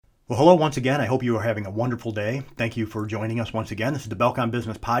Well, hello once again. I hope you are having a wonderful day. Thank you for joining us once again. This is the Belk on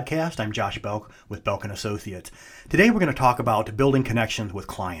Business podcast. I'm Josh Belk with Belk & Associates. Today we're going to talk about building connections with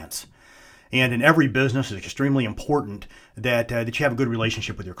clients. And in every business, it's extremely important that you have a good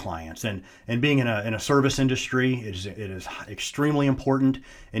relationship with your clients. And being in a service industry, it is extremely important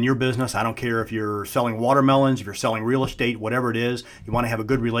in your business. I don't care if you're selling watermelons, if you're selling real estate, whatever it is, you want to have a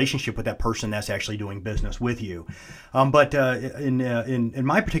good relationship with that person that's actually doing business with you. But in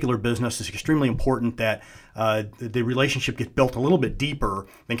my particular business, it's extremely important that the relationship gets built a little bit deeper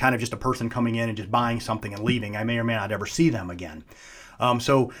than kind of just a person coming in and just buying something and leaving. I may or may not ever see them again.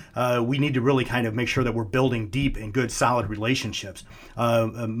 So we need to really kind of make sure that we're building deep and good, solid relationships.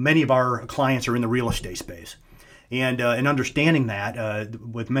 Many of our clients are in the real estate space. And understanding that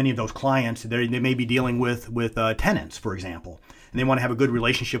with many of those clients, they may be dealing with tenants, for example. And they want to have a good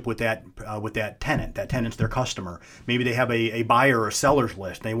relationship with that tenant. That tenant's their customer. Maybe they have a buyer or seller's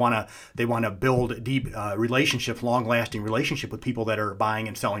list. They want to build deep relationships, long-lasting relationship with people that are buying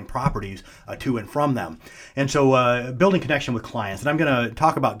and selling properties to and from them. And so building connection with clients. And I'm going to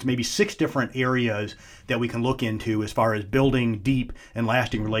talk about maybe 6 different areas that we can look into as far as building deep and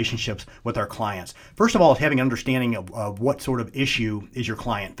lasting relationships with our clients. First of all, is having an understanding of what sort of issue is your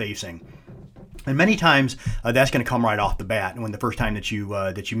client facing. And many times that's going to come right off the bat when the first time that you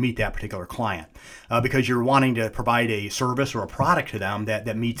meet that particular client, because you're wanting to provide a service or a product to them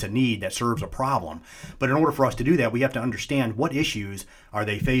that meets a need, that serves a problem. But in order for us to do that, we have to understand what issues are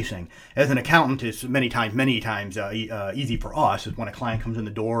they facing. As an accountant, it's many times easy for us is when a client comes in the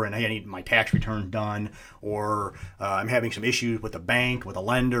door and, hey, I need my tax return done, or I'm having some issues with a bank, with a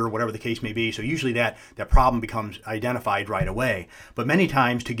lender, whatever the case may be. So usually that problem becomes identified right away. But many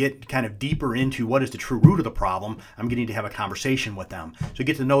times, to get kind of deeper into what is the true root of the problem, I'm going to need to have a conversation with them. So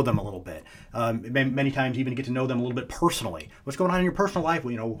get to know them a little bit. Many times even get to know them a little bit personally. What's going on in your personal life?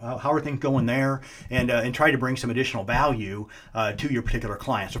 How are things going there? And try to bring some additional value to your particular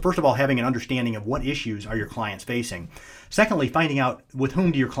client. So first of all, having an understanding of what issues are your clients facing. Secondly, finding out with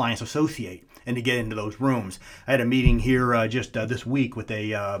whom do your clients associate, and to get into those rooms. I had a meeting here just this week with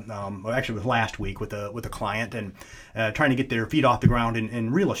actually with last week with a client, and trying to get their feet off the ground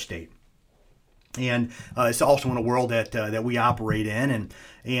in real estate. And it's also in a world that we operate in,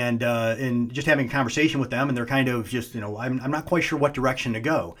 and just having a conversation with them, and they're kind of just, I'm not quite sure what direction to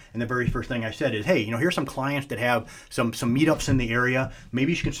go. And the very first thing I said is, hey, here's some clients that have some meetups in the area.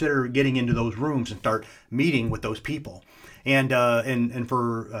 Maybe you should consider getting into those rooms and start meeting with those people. And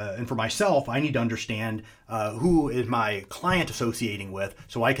for myself, I need to understand who is my client associating with,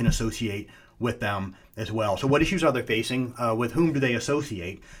 so I can associate with them as well. So what issues are they facing? With whom do they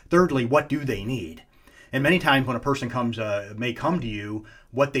associate? Thirdly, what do they need? And many times when a person may come to you,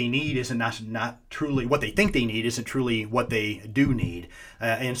 what they need isn't not truly what they think they need, isn't truly what they do need.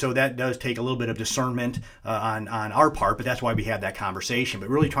 And so that does take a little bit of discernment on our part, but that's why we have that conversation. But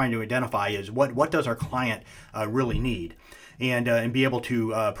really trying to identify is what does our client really need? And be able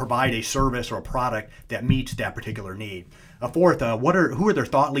to provide a service or a product that meets that particular need. Fourth, who are their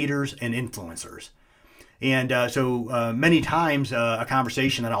thought leaders and influencers? And so many times a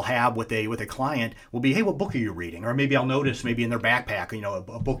conversation that I'll have with a client will be, hey, what book are you reading? Or maybe I'll notice maybe in their backpack,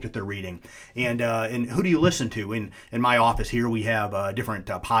 a book that they're reading. And who do you listen to? In my office here, we have different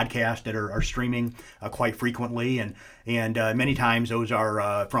podcasts that are streaming quite frequently, and many times those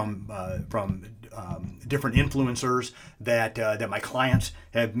are from different influencers that my clients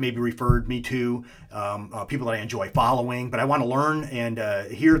have maybe referred me to, people that I enjoy following. But I want to learn and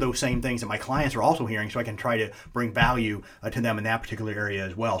hear those same things that my clients are also hearing, so I can try to bring value to them in that particular area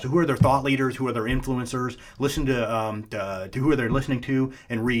as well. So who are their thought leaders? Who are their influencers? Listen to who are they listening to,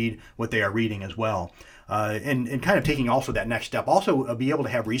 and read what they are reading as well. And kind of taking also that next step, also be able to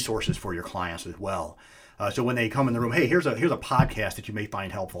have resources for your clients as well. So when they come in the room, hey, here's a podcast that you may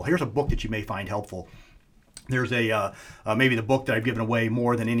find helpful. Here's a book that you may find helpful. There's maybe the book that I've given away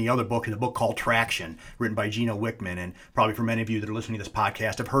more than any other book is a book called Traction, written by Gino Wickman, and probably for many of you that are listening to this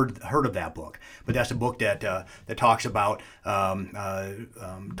podcast have heard of that book. But that's a book that talks about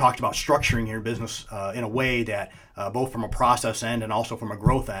structuring your business in a way that both from a process end and also from a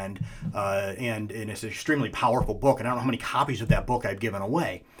growth end, and it's an extremely powerful book. And I don't know how many copies of that book I've given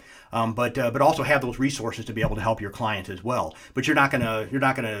away. But also have those resources to be able to help your clients as well. But you're not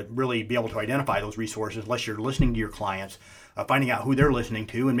gonna really be able to identify those resources unless you're listening to your clients, finding out who they're listening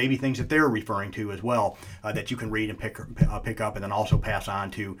to, and maybe things that they're referring to as well that you can read and pick up, and then also pass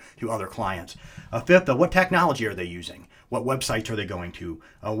on to other clients. Fifth, what technology are they using? What websites are they going to?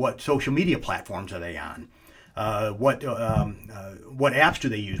 What social media platforms are they on? What apps do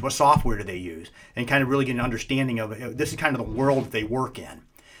they use? What software do they use? And kind of really get an understanding of this is kind of the world that they work in.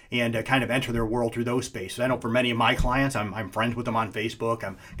 and kind of enter their world through those spaces. I know for many of my clients, I'm friends with them on Facebook,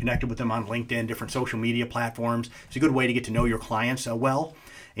 I'm connected with them on LinkedIn, different social media platforms. It's a good way to get to know your clients well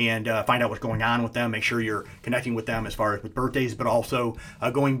and find out what's going on with them, make sure you're connecting with them as far as with birthdays, but also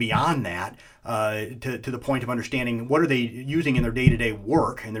going beyond that to the point of understanding what are they using in their day-to-day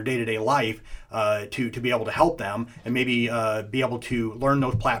work, in their day-to-day life to be able to help them, and maybe be able to learn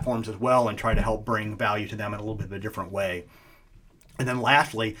those platforms as well and try to help bring value to them in a little bit of a different way. And then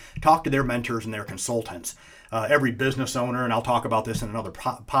lastly, talk to their mentors and their consultants. Every business owner, and I'll talk about this in another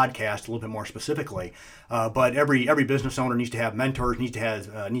podcast a little bit more specifically, but every business owner needs to have mentors, needs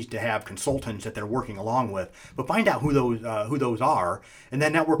to have consultants that they're working along with. But find out who those are, and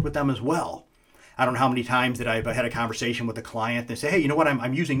then network with them as well. I don't know how many times that I've had a conversation with a client. They say, hey, you know what?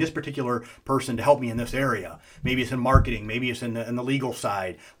 I'm using this particular person to help me in this area. Maybe it's in marketing. Maybe it's in the legal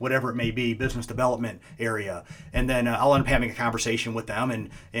side, whatever it may be, business development area. And then I'll end up having a conversation with them and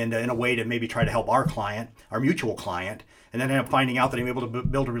in a way to maybe try to help our client, our mutual client, and then end up finding out that I'm able to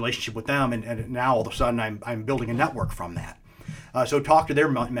build a relationship with them. And now all of a sudden I'm building a network from that. So talk to their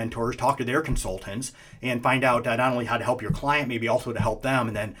mentors, talk to their consultants, and find out not only how to help your client, maybe also to help them,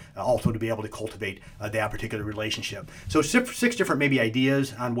 and then also to be able to cultivate that particular relationship. So 6 different maybe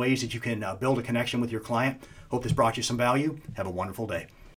ideas on ways that you can build a connection with your client. Hope this brought you some value. Have a wonderful day.